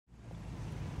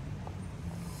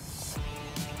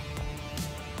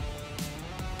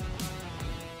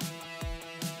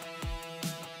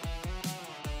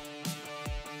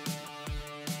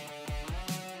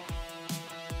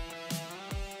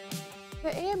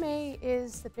The AMA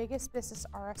is the biggest business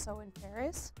RSO in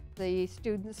Ferris. The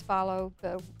students follow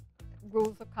the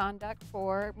rules of conduct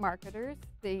for marketers,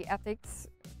 the ethics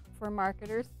for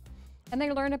marketers, and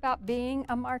they learn about being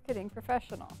a marketing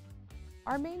professional.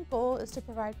 Our main goal is to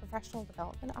provide professional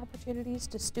development opportunities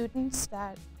to students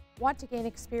that want to gain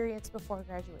experience before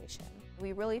graduation.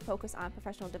 We really focus on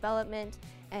professional development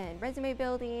and resume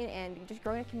building and just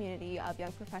growing a community of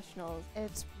young professionals.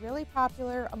 It's really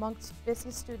popular amongst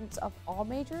business students of all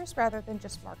majors rather than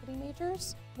just marketing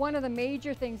majors. One of the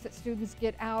major things that students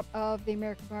get out of the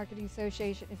American Marketing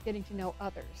Association is getting to know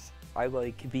others. I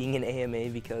like being in AMA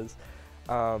because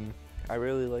I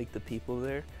really like the people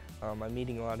there. I'm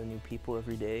meeting a lot of new people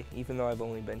every day. Even though I've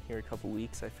only been here a couple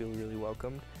weeks, I feel really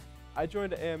welcomed. I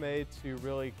joined AMA to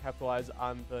really capitalize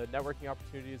on the networking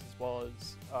opportunities as well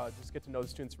as just get to know the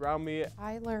students around me.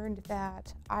 I learned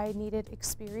that I needed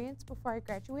experience before I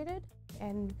graduated,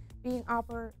 and being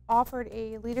offered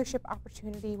a leadership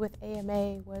opportunity with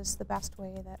AMA was the best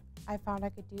way that I found I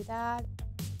could do that.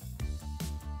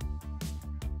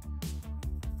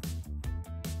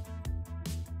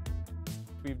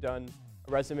 We've done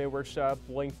a resume workshop,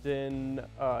 LinkedIn,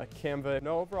 Canva.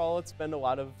 No, overall it's been a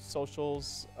lot of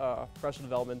socials, professional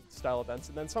development style events,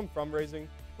 and then some fundraising.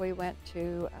 We went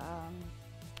to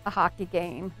a hockey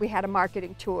game. We had a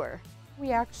marketing tour.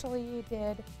 We actually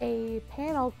did a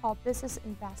panel called Business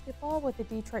in Basketball with the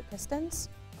Detroit Pistons.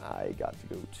 I got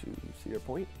to go to Cedar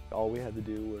Point. All we had to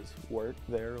do was work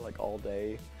there like all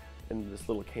day in this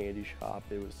little candy shop.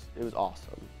 It was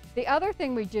awesome. The other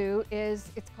thing we do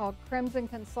is it's called Crimson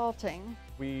Consulting.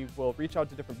 We will reach out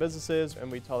to different businesses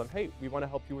and we tell them, hey, we want to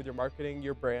help you with your marketing,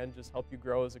 your brand, just help you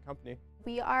grow as a company.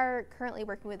 We are currently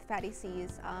working with Fatty's,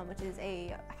 which is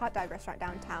a hot dog restaurant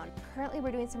downtown. Currently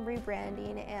we're doing some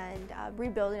rebranding and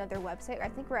rebuilding of their website. I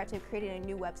think we're actually creating a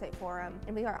new website for them.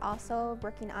 And we are also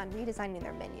working on redesigning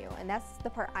their menu, and that's the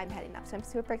part I'm heading up, so I'm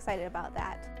super excited about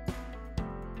that.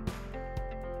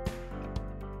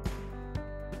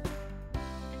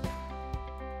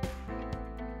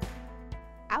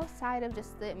 Outside of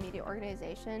just the immediate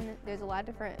organization, there's a lot of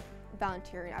different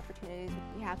volunteering opportunities.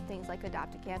 We have things like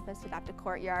Adopt a Campus, Adopt a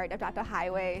Courtyard, Adopt a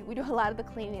Highway. We do a lot of the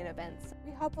cleaning events.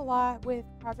 We help a lot with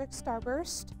Project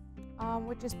Starburst,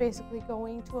 which is basically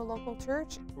going to a local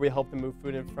church. We help them move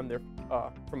food in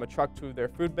from a truck to their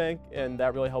food bank, and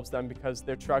that really helps them because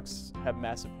their trucks have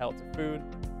massive pallets of food.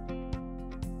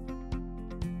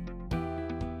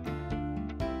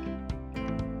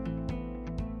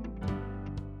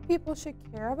 People should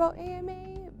care about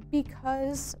AMA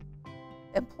because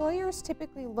employers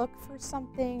typically look for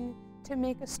something to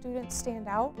make a student stand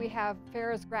out. We have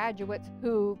Ferris graduates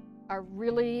who are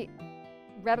really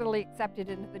readily accepted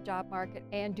into the job market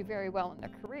and do very well in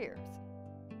their careers.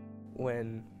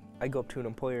 When I go up to an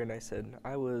employer and I said,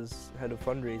 I was head of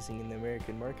fundraising in the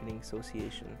American Marketing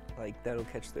Association, like that'll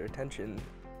catch their attention.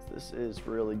 This is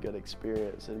really good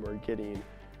experience, and we're getting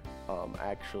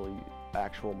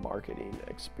actual marketing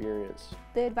experience.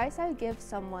 The advice I would give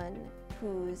someone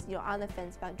who's on the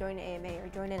fence about joining AMA or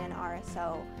joining an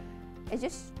RSO is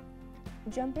just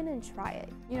jump in and try it.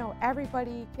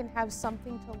 Everybody can have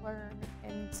something to learn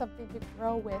and something to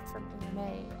grow with from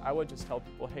AMA. I would just tell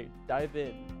people, hey, dive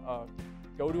in,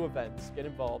 go to events, get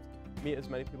involved, meet as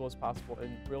many people as possible,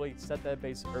 and really set that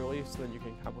base early so then you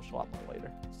can accomplish a lot more later.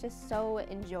 It's just so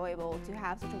enjoyable to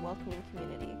have such a welcoming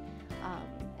community,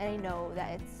 and I know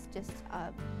that it's just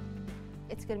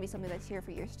it's going to be something that's here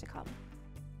for years to come.